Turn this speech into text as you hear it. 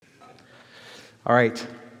All right,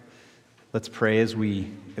 let's pray as we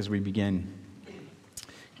begin.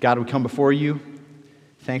 God, we come before you,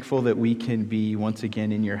 thankful that we can be once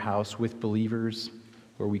again in your house with believers,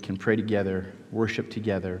 where we can pray together, worship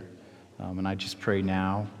together. And I just pray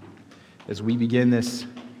now, as we begin this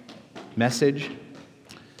message,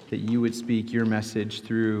 that you would speak your message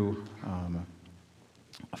through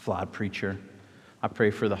a flawed preacher. I pray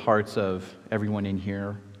for the hearts of everyone in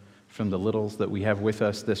here, from the littles that we have with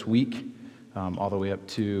us this week, all the way up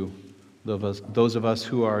to those of us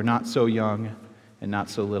who are not so young and not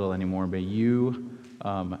so little anymore. May you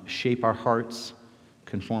shape our hearts,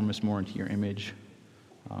 conform us more into your image,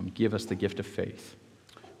 give us the gift of faith.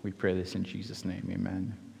 We pray this in Jesus' name,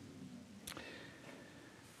 amen.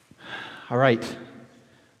 All right.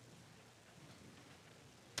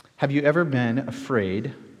 Have you ever been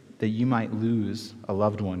afraid that you might lose a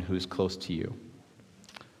loved one who is close to you?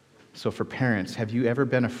 So for parents, have you ever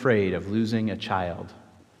been afraid of losing a child?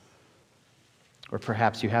 Or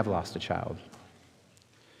perhaps you have lost a child.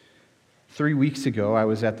 3 weeks ago, I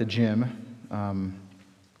was at the gym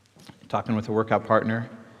talking with a workout partner,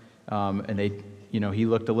 and he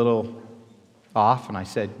looked a little off, and I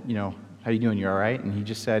said, how you doing? You all right? And he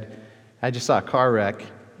just said, I just saw a car wreck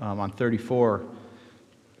on 34,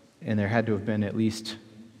 and there had to have been at least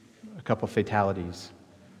a couple fatalities.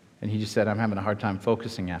 And he just said, I'm having a hard time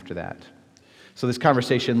focusing after that. So this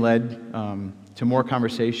conversation led to more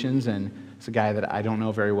conversations, and it's a guy that I don't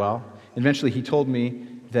know very well. Eventually he told me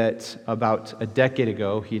that about a decade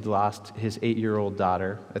ago, he'd lost his 8-year-old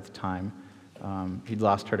daughter at the time. He'd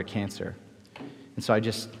lost her to cancer. And so I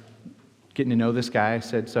just, getting to know this guy, I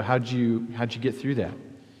said, so how'd you get through that?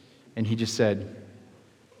 And he just said,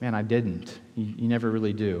 man, I didn't. You never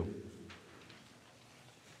really do.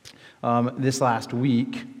 This last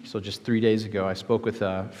week, so just 3 days ago, I spoke with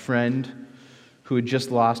a friend who had just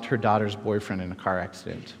lost her daughter's boyfriend in a car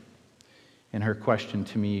accident. And her question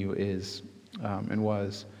to me was,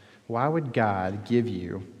 why would God give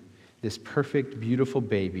you this perfect, beautiful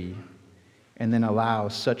baby and then allow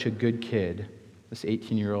such a good kid, this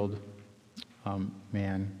 18-year-old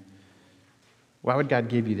man, why would God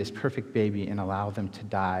give you this perfect baby and allow them to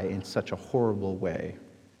die in such a horrible way?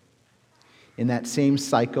 In that same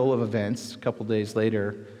cycle of events, a couple days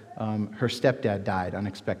later, her stepdad died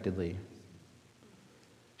unexpectedly.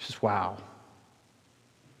 Just wow.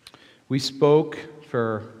 We spoke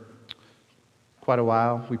for quite a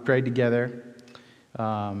while. We prayed together.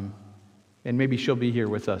 And maybe she'll be here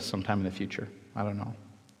with us sometime in the future. I don't know.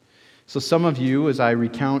 So some of you, as I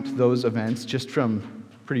recount those events, just from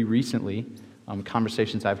pretty recently,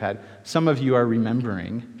 conversations I've had, some of you are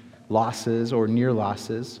remembering losses or near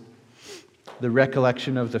losses, the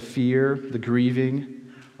recollection of the fear, the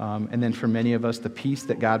grieving, and then for many of us, the peace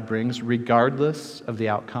that God brings regardless of the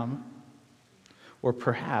outcome, or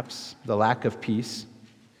perhaps the lack of peace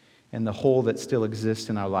and the hole that still exists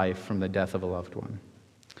in our life from the death of a loved one.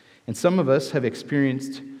 And some of us have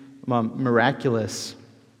experienced miraculous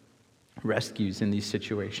rescues in these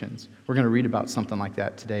situations. We're going to read about something like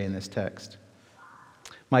that today in this text.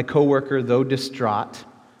 My coworker, though distraught,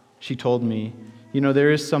 she told me,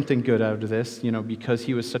 there is something good out of this, because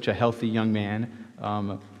he was such a healthy young man,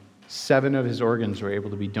 7 of his organs were able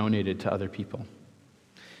to be donated to other people.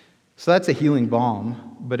 So that's a healing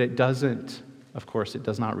balm, but it does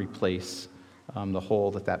not replace the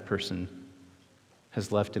hole that person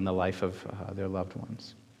has left in the life of their loved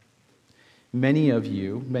ones. Many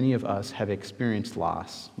of us have experienced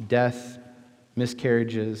loss, death,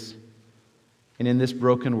 miscarriages, and in this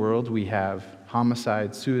broken world we have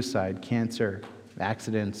homicide, suicide, cancer,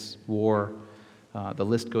 accidents, war, the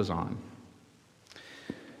list goes on.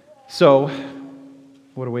 So,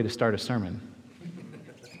 what a way to start a sermon.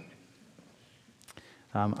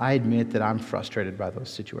 I admit that I'm frustrated by those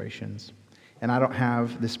situations. And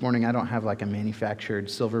this morning I don't have like a manufactured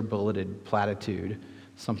silver bulleted platitude,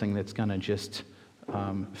 something that's going to just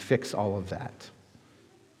fix all of that.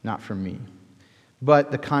 Not for me.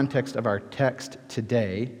 But the context of our text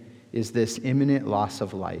today is this imminent loss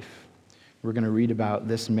of life. We're going to read about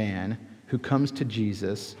this man who comes to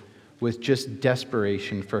Jesus with just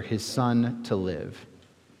desperation for his son to live.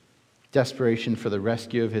 Desperation for the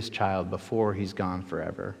rescue of his child before he's gone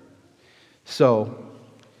forever. So,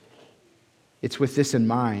 it's with this in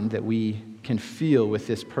mind that we can feel with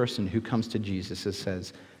this person who comes to Jesus and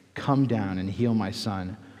says, "Come down and heal my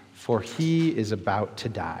son, for he is about to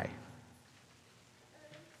die."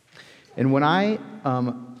 And when I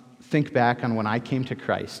think back on when I came to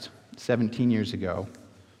Christ 17 years ago,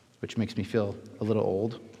 which makes me feel a little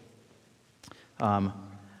old,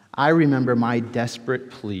 I remember my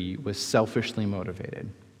desperate plea was selfishly motivated.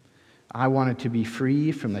 I wanted to be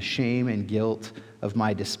free from the shame and guilt of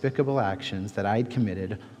my despicable actions that I'd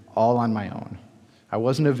committed all on my own. I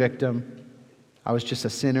wasn't a victim. I was just a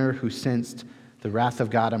sinner who sensed the wrath of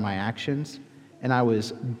God on my actions, and I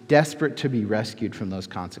was desperate to be rescued from those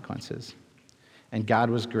consequences. And God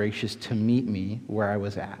was gracious to meet me where I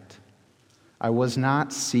was at. I was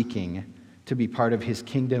not seeking to be part of his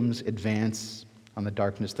kingdom's advance on the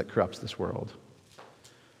darkness that corrupts this world.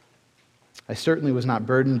 I certainly was not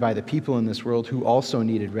burdened by the people in this world who also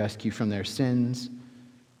needed rescue from their sins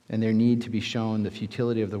and their need to be shown the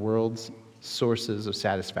futility of the world's sources of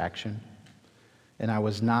satisfaction. And I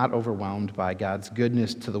was not overwhelmed by God's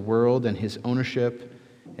goodness to the world and his ownership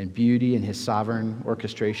and beauty and his sovereign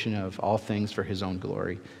orchestration of all things for his own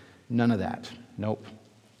glory. None of that. Nope.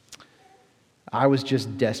 I was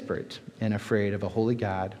just desperate and afraid of a holy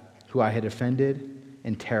God who I had offended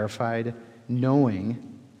and terrified,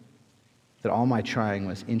 knowing that all my trying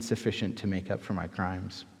was insufficient to make up for my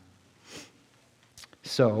crimes.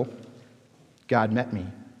 So, God met me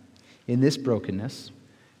in this brokenness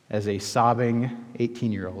as a sobbing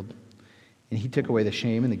 18-year-old, and he took away the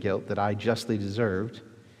shame and the guilt that I justly deserved,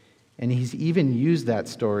 and he's even used that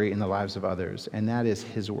story in the lives of others, and that is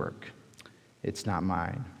his work. It's not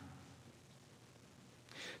mine.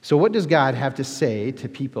 So what does God have to say to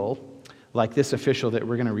people like this official that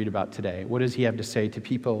we're going to read about today? What does he have to say to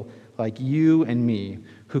people like you and me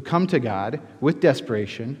who come to God with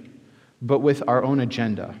desperation, but with our own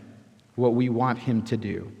agenda, what we want him to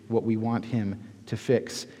do, what we want him to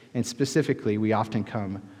fix? And specifically, we often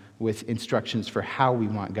come with instructions for how we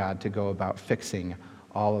want God to go about fixing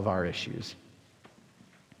all of our issues.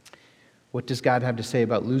 What does God have to say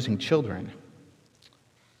about losing children?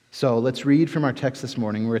 So let's read from our text this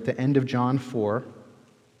morning. We're at the end of John 4.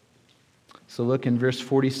 So look in verse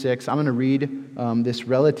 46. I'm going to read this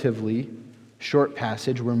relatively short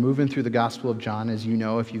passage. We're moving through the Gospel of John, as you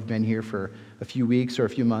know, if you've been here for a few weeks or a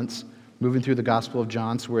few months, moving through the Gospel of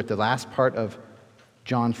John. So we're at the last part of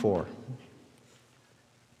John 4.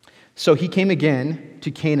 So he came again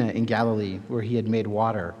to Cana in Galilee, where he had made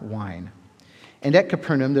water wine. And at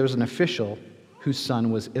Capernaum there was an official whose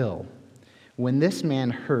son was ill. When this man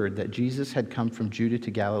heard that Jesus had come from Judah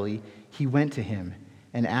to Galilee, he went to him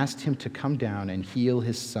and asked him to come down and heal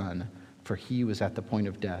his son, for he was at the point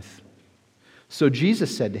of death. So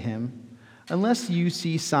Jesus said to him, "Unless you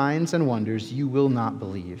see signs and wonders, you will not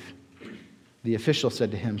believe." The official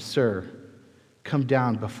said to him, "Sir, come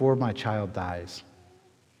down before my child dies."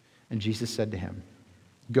 And Jesus said to him,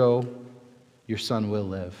 "Go, your son will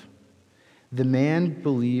live." The man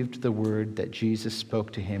believed the word that Jesus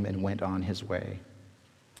spoke to him and went on his way.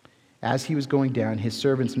 As he was going down, his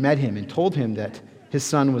servants met him and told him that his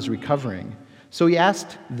son was recovering. So he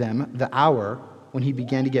asked them the hour when he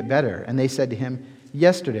began to get better, and they said to him,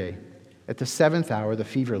 "Yesterday, at the 7th hour, the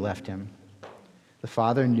fever left him." The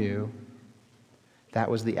father knew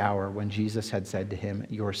that was the hour when Jesus had said to him,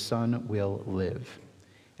 "Your son will live."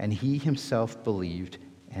 And he himself believed,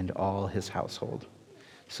 and all his household.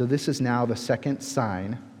 So this is now the second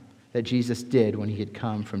sign that Jesus did when he had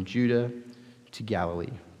come from Judah to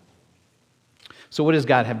Galilee. So what does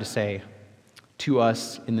God have to say to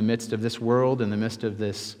us in the midst of this world, in the midst of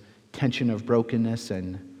this tension of brokenness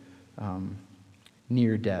and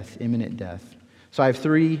near death, imminent death? So I have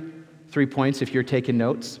three points if you're taking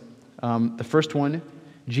notes. The first one,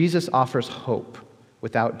 Jesus offers hope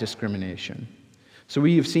without discrimination. So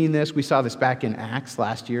we have seen this. We saw this back in Acts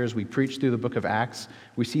last year as we preached through the book of Acts.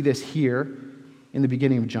 We see this here in the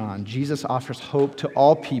beginning of John. Jesus offers hope to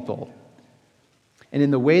all people. And in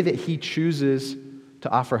the way that he chooses to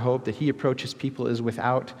offer hope, that he approaches people, is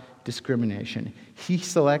without discrimination. He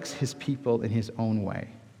selects his people in his own way.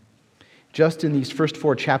 Just in these first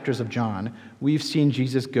 4 chapters of John, we've seen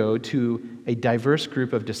Jesus go to a diverse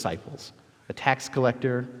group of disciples. A tax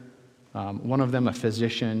collector, one of them a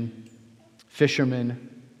physician, fisherman,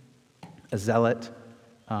 a zealot,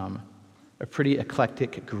 a pretty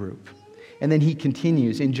eclectic group. And then he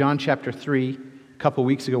continues. In John chapter 3, a couple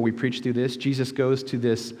weeks ago we preached through this, Jesus goes to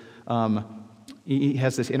this, he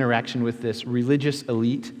has this interaction with this religious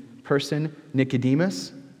elite person,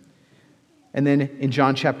 Nicodemus. And then in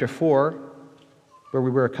John chapter 4, where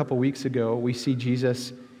we were a couple weeks ago, we see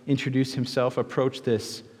Jesus introduce himself, approach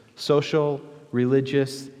this social,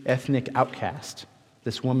 religious, ethnic outcast,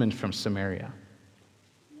 this woman from Samaria.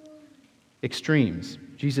 Extremes.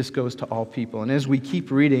 Jesus goes to all people. And as we keep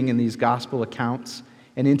reading in these gospel accounts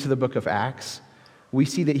and into the book of Acts, we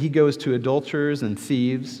see that he goes to adulterers and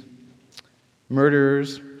thieves,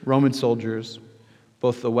 murderers, Roman soldiers,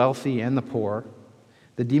 both the wealthy and the poor,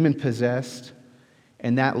 the demon-possessed,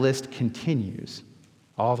 and that list continues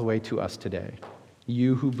all the way to us today.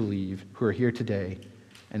 You who believe, who are here today,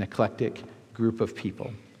 an eclectic group of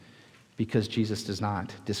people, because Jesus does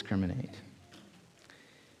not discriminate.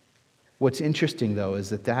 What's interesting, though, is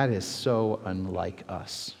that is so unlike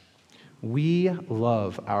us. We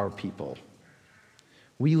love our people.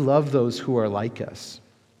 We love those who are like us,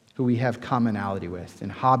 who we have commonality with in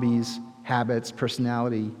hobbies, habits,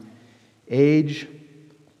 personality, age,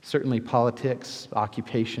 certainly politics,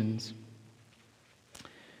 occupations.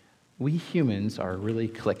 We humans are really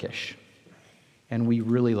cliquish, and we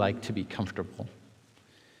really like to be comfortable.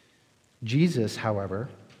 Jesus, however,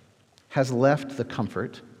 has left the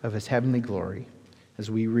comfort of his heavenly glory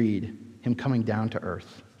as we read him coming down to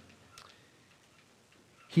earth.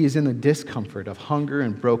 He is in the discomfort of hunger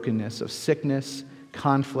and brokenness, of sickness,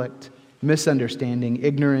 conflict, misunderstanding,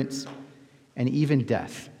 ignorance, and even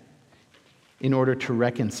death, in order to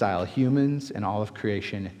reconcile humans and all of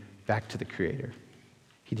creation back to the Creator.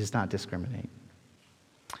 He does not discriminate.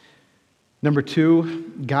 Number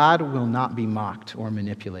 2, God will not be mocked or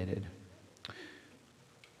manipulated.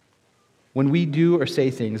 When we do or say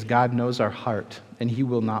things, God knows our heart, and he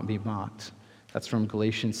will not be mocked. That's from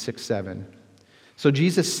Galatians 6:7. So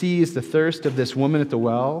Jesus sees the thirst of this woman at the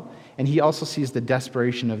well, and he also sees the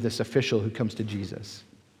desperation of this official who comes to Jesus.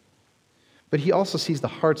 But he also sees the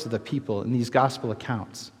hearts of the people in these gospel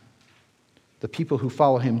accounts, the people who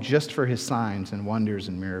follow him just for his signs and wonders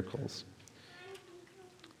and miracles.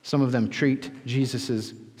 Some of them treat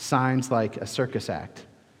Jesus' signs like a circus act,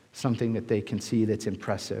 something that they can see that's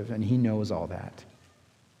impressive, and he knows all that.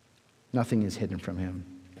 Nothing is hidden from him.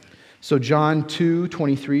 So John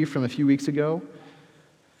 2:23 from a few weeks ago.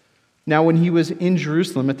 Now when he was in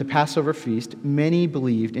Jerusalem at the Passover feast, many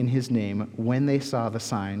believed in his name when they saw the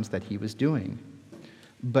signs that he was doing.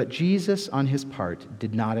 But Jesus, on his part,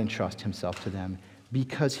 did not entrust himself to them,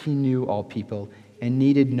 because he knew all people and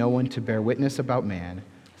needed no one to bear witness about man,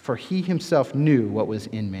 for he himself knew what was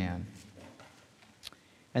in man.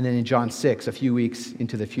 And then in John 6, a few weeks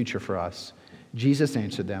into the future for us, Jesus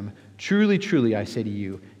answered them, "Truly, truly, I say to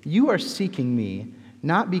you, you are seeking me,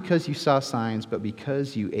 not because you saw signs, but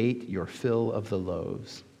because you ate your fill of the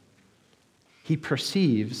loaves." He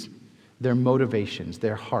perceives their motivations,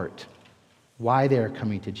 their heart, why they are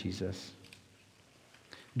coming to Jesus.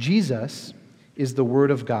 Jesus is the Word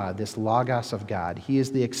of God, this Logos of God. He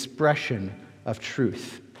is the expression of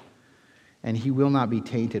truth, and he will not be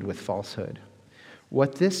tainted with falsehood.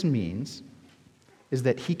 What this means is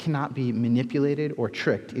that he cannot be manipulated or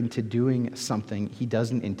tricked into doing something he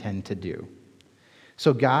doesn't intend to do.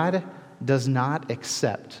 So God does not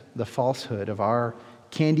accept the falsehood of our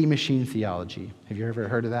candy machine theology. Have you ever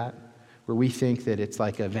heard of that? Where we think that it's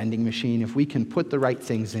like a vending machine. If we can put the right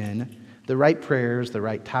things in, the right prayers, the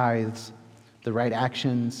right tithes, the right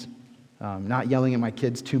actions, not yelling at my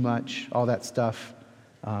kids too much, all that stuff,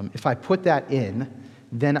 if I put that in,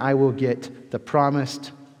 then I will get the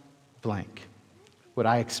promised blank, what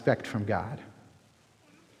I expect from God.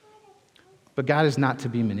 But God is not to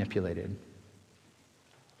be manipulated.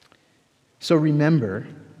 So remember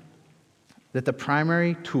that the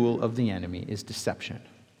primary tool of the enemy is deception.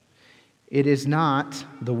 It is not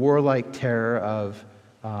the warlike terror of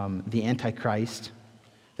the Antichrist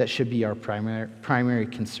that should be our primary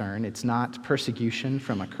concern. It's not persecution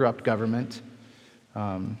from a corrupt government.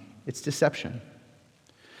 It's deception.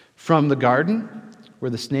 From the garden,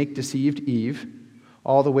 where the snake deceived Eve,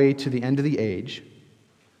 all the way to the end of the age,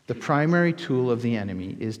 the primary tool of the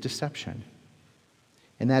enemy is deception.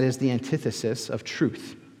 And that is the antithesis of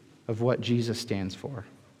truth, of what Jesus stands for.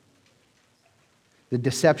 The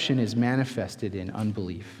deception is manifested in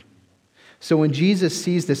unbelief. So when Jesus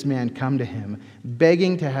sees this man come to him,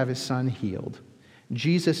 begging to have his son healed,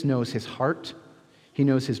 Jesus knows his heart, he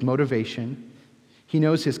knows his motivation, he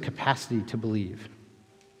knows his capacity to believe.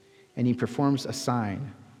 And he performs a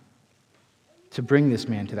sign to bring this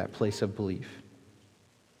man to that place of belief.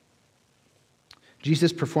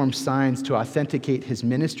 Jesus performs signs to authenticate his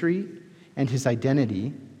ministry and his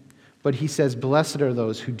identity, but he says, "Blessed are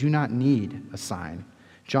those who do not need a sign."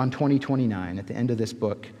 John 20:29, at the end of this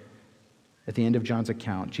book, at the end of John's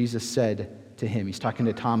account, Jesus said to him, he's talking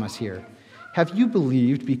to Thomas here, "Have you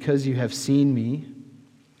believed because you have seen me?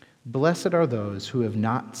 Blessed are those who have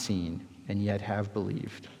not seen and yet have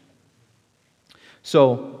believed."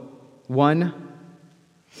 So, 1,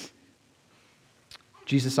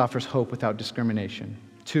 Jesus offers hope without discrimination.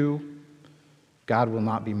 2, God will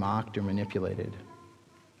not be mocked or manipulated.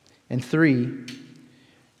 And 3,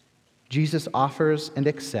 Jesus offers and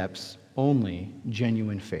accepts only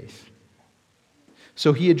genuine faith.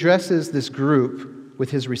 So he addresses this group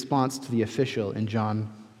with his response to the official in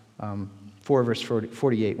John 4, verse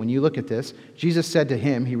 48. When you look at this, Jesus said to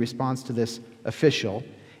him, he responds to this official,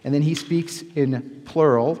 and then he speaks in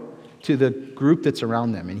plural to the group that's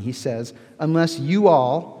around them. And he says, unless you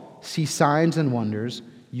all see signs and wonders,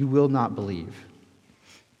 you will not believe.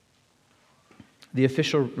 The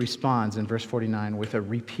official responds in verse 49 with a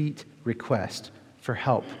repeat request for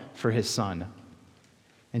help for his son.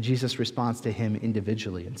 And Jesus responds to him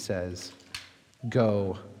individually and says,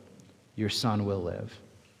 go, your son will live.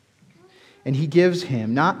 And he gives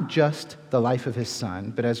him not just the life of his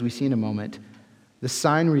son, but as we see in a moment, the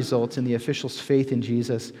sign results in the official's faith in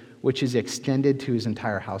Jesus, which is extended to his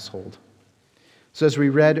entire household. So as we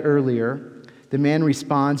read earlier, the man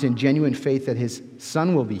responds in genuine faith that his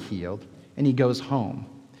son will be healed, and he goes home.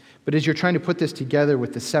 But as you're trying to put this together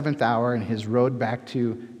with the 7th hour and his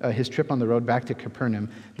trip on the road back to Capernaum,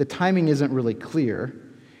 the timing isn't really clear,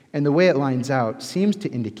 and the way it lines out seems to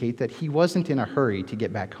indicate that he wasn't in a hurry to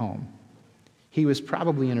get back home. He was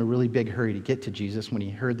probably in a really big hurry to get to Jesus when he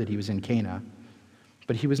heard that he was in Cana,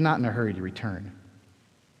 but he was not in a hurry to return.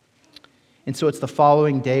 And so it's the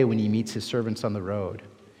following day when he meets his servants on the road,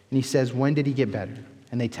 and he says, when did he get better?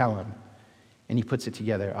 And they tell him, and he puts it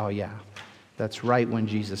together, oh yeah, that's right when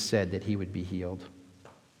Jesus said that he would be healed.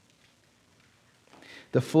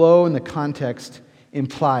 The flow and the context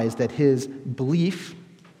implies that his belief,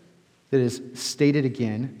 that is stated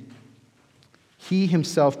again, he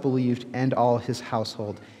himself believed and all his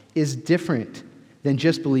household, is different than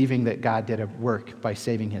just believing that God did a work by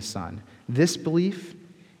saving his son. This belief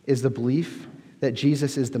is the belief that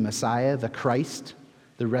Jesus is the Messiah, the Christ,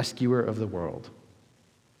 the rescuer of the world.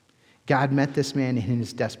 God met this man in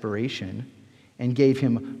his desperation and gave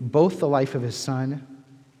him both the life of his son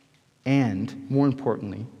and, more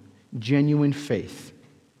importantly, genuine faith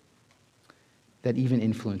that even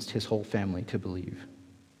influenced his whole family to believe.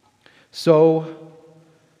 So,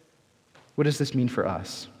 what does this mean for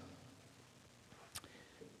us?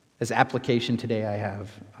 As application today, I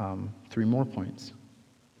have 3 more points,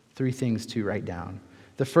 3 things to write down.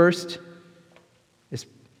 The first is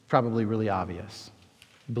probably really obvious.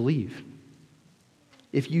 Believe.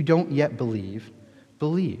 If you don't yet believe,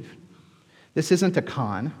 believe. This isn't a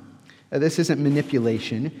con. This isn't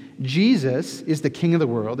manipulation. Jesus is the King of the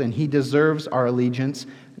world, and he deserves our allegiance,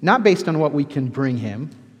 not based on what we can bring him,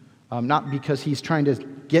 not because he's trying to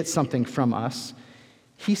get something from us.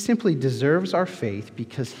 He simply deserves our faith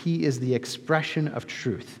because he is the expression of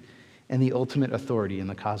truth and the ultimate authority in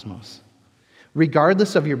the cosmos.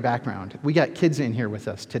 Regardless of your background, we got kids in here with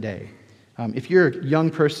us today. If you're a young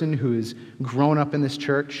person who's grown up in this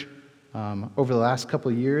church over the last couple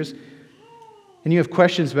of years, and you have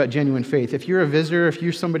questions about genuine faith, if you're a visitor, if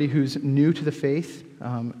you're somebody who's new to the faith,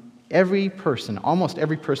 almost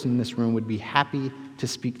every person in this room would be happy to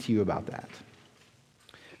speak to you about that.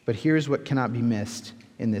 But here's what cannot be missed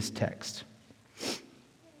in this text.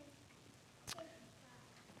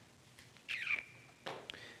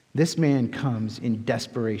 This man comes in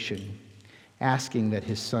desperation, asking that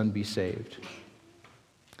his son be saved.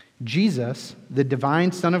 Jesus, the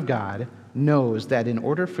divine Son of God, knows that in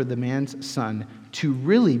order for the man's son to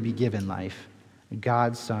really be given life,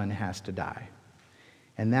 God's son has to die.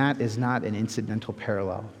 And that is not an incidental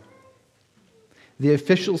parallel. The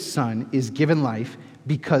official's son is given life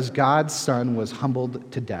because God's son was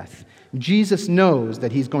humbled to death. Jesus knows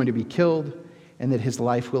that he's going to be killed and that his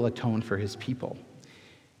life will atone for his people.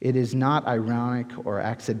 It is not ironic or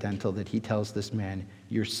accidental that he tells this man,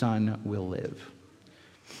 your son will live.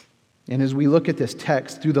 And as we look at this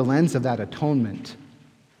text through the lens of that atonement,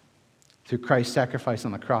 through Christ's sacrifice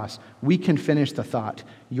on the cross, we can finish the thought,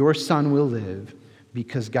 your son will live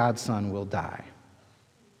because God's son will die.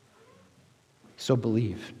 So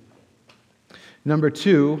believe. Number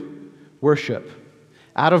 2, worship.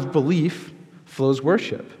 Out of belief flows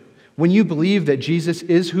worship. When you believe that Jesus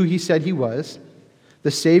is who he said he was, the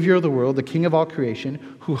Savior of the world, the King of all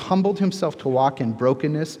creation, who humbled himself to walk in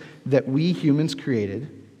brokenness that we humans created,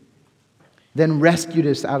 then rescued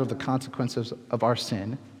us out of the consequences of our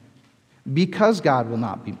sin, because God will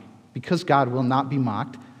not be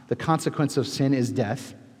mocked, the consequence of sin is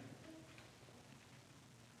death,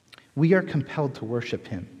 we are compelled to worship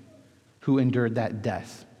him who endured that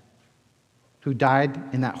death, who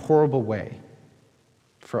died in that horrible way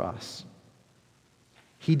for us.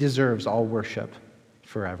 He deserves all worship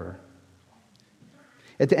forever.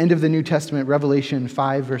 At the end of the New Testament, Revelation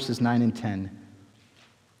 5, verses 9 and 10,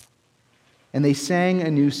 and they sang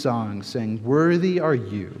a new song, saying, worthy are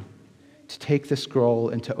you to take the scroll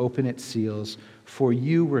and to open its seals, for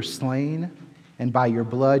you were slain, and by your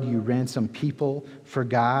blood you ransomed people for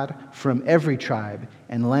God from every tribe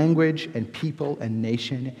and language and people and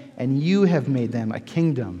nation, and you have made them a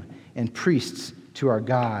kingdom and priests to our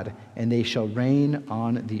God, and they shall reign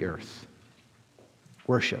on the earth.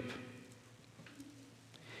 Worship.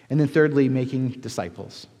 And then thirdly, making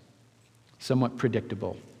disciples. Somewhat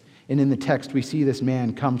predictable. And in the text, we see this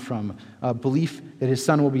man come from belief that his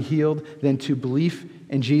son will be healed, then to belief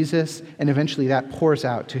in Jesus, and eventually that pours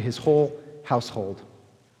out to his whole household.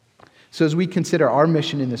 So as we consider our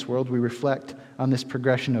mission in this world, we reflect on this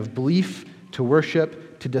progression of belief to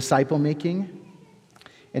worship to disciple making.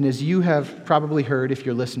 And as you have probably heard if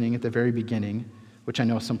you're listening at the very beginning, which I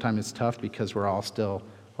know sometimes is tough because we're all still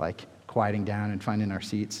quieting down and finding our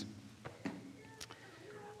seats.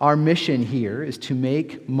 Our mission here is to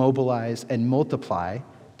make, mobilize, and multiply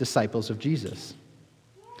disciples of Jesus.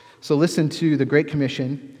 So listen to the Great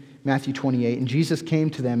Commission, Matthew 28. And Jesus came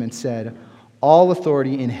to them and said, "All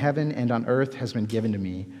authority in heaven and on earth has been given to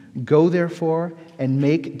me. Go therefore and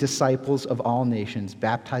make disciples of all nations,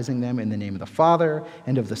 baptizing them in the name of the Father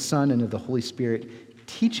and of the Son and of the Holy Spirit,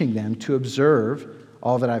 teaching them to observe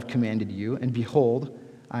all that I've commanded you. And behold,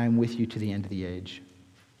 I am with you to the end of the age."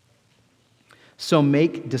 So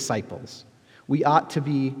make disciples. We ought to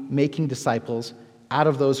be making disciples out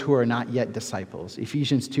of those who are not yet disciples.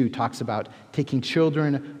 Ephesians 2 talks about taking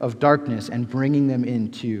children of darkness and bringing them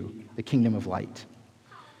into the kingdom of light.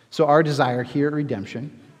 So our desire here at Redemption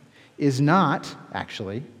is not,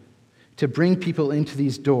 actually, to bring people into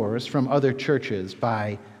these doors from other churches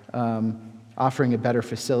by offering a better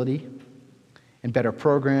facility and better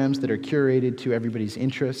programs that are curated to everybody's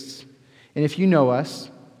interests. And if you know us,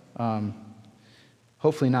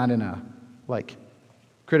 hopefully not in a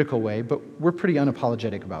critical way, but we're pretty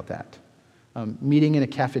unapologetic about that. Meeting in a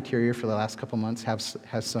cafeteria for the last couple months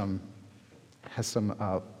has some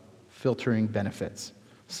filtering benefits.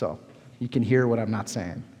 So you can hear what I'm not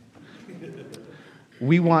saying.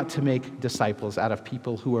 We want to make disciples out of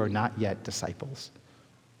people who are not yet disciples.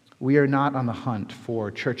 We are not on the hunt for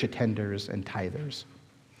church attenders and tithers.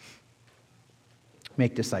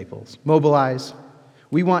 Make disciples. Mobilize.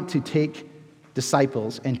 We want to take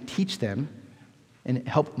disciples and teach them and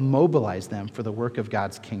help mobilize them for the work of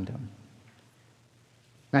God's kingdom.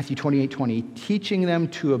 Matthew 28:20, teaching them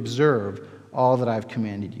to observe all that I've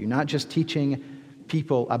commanded you. Not just teaching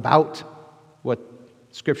people about what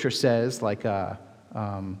Scripture says, like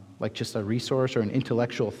just a resource or an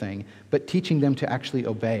intellectual thing, but teaching them to actually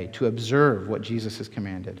obey, to observe what Jesus has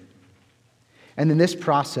commanded. And in this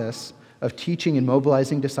process of teaching and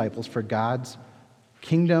mobilizing disciples for God's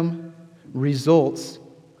kingdom results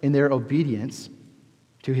in their obedience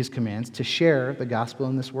to his commands to share the gospel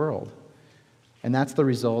in this world. And that's the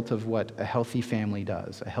result of what a healthy family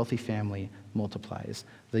does. A healthy family multiplies.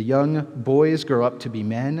 The young boys grow up to be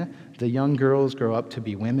men. The young girls grow up to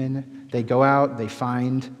be women. They go out, they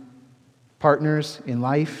find partners in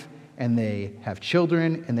life, and they have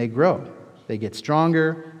children, and they grow. They get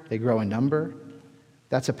stronger, they grow in number.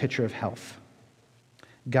 That's a picture of health.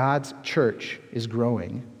 God's church is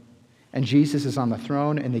growing, and Jesus is on the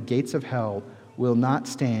throne, and the gates of hell will not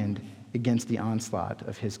stand against the onslaught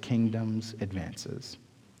of his kingdom's advances.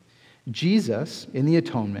 Jesus, in the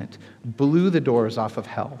atonement, blew the doors off of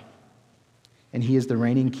hell, and he is the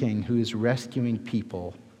reigning king who is rescuing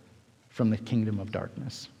people from the kingdom of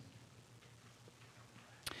darkness.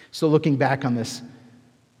 So looking back on this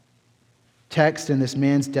text and this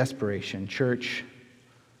man's desperation, church,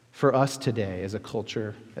 for us today as a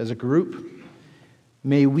culture, as a group,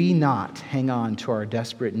 may we not hang on to our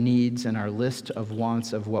desperate needs and our list of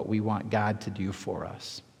wants of what we want God to do for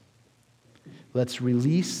us. Let's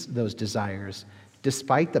release those desires.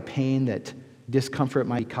 Despite the pain that discomfort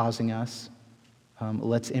might be causing us,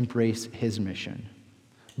 let's embrace his mission.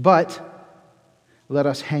 But let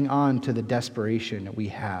us hang on to the desperation that we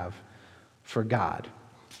have for God,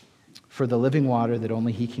 for the living water that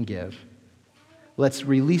only he can give. Let's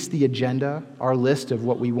release the agenda, our list of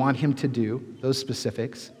what we want him to do, those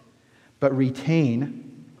specifics, but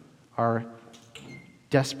retain our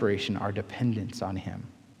desperation, our dependence on him.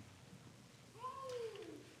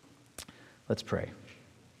 Let's pray.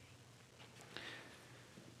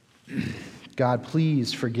 God,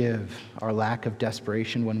 please forgive our lack of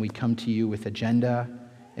desperation when we come to you with agenda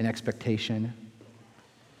and expectation.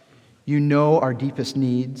 You know our deepest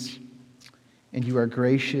needs, and you are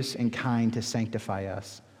gracious and kind to sanctify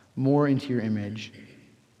us more into your image.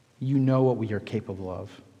 You know what we are capable of.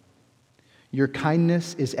 Your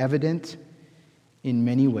kindness is evident in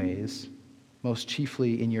many ways, most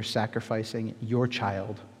chiefly in your sacrificing your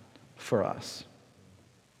child for us.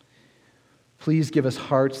 Please give us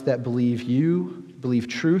hearts that believe you, believe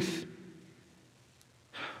truth.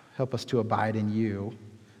 Help us to abide in you,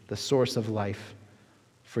 the source of life,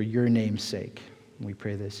 for your name's sake. We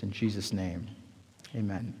pray this in Jesus' name.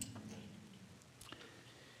 Amen.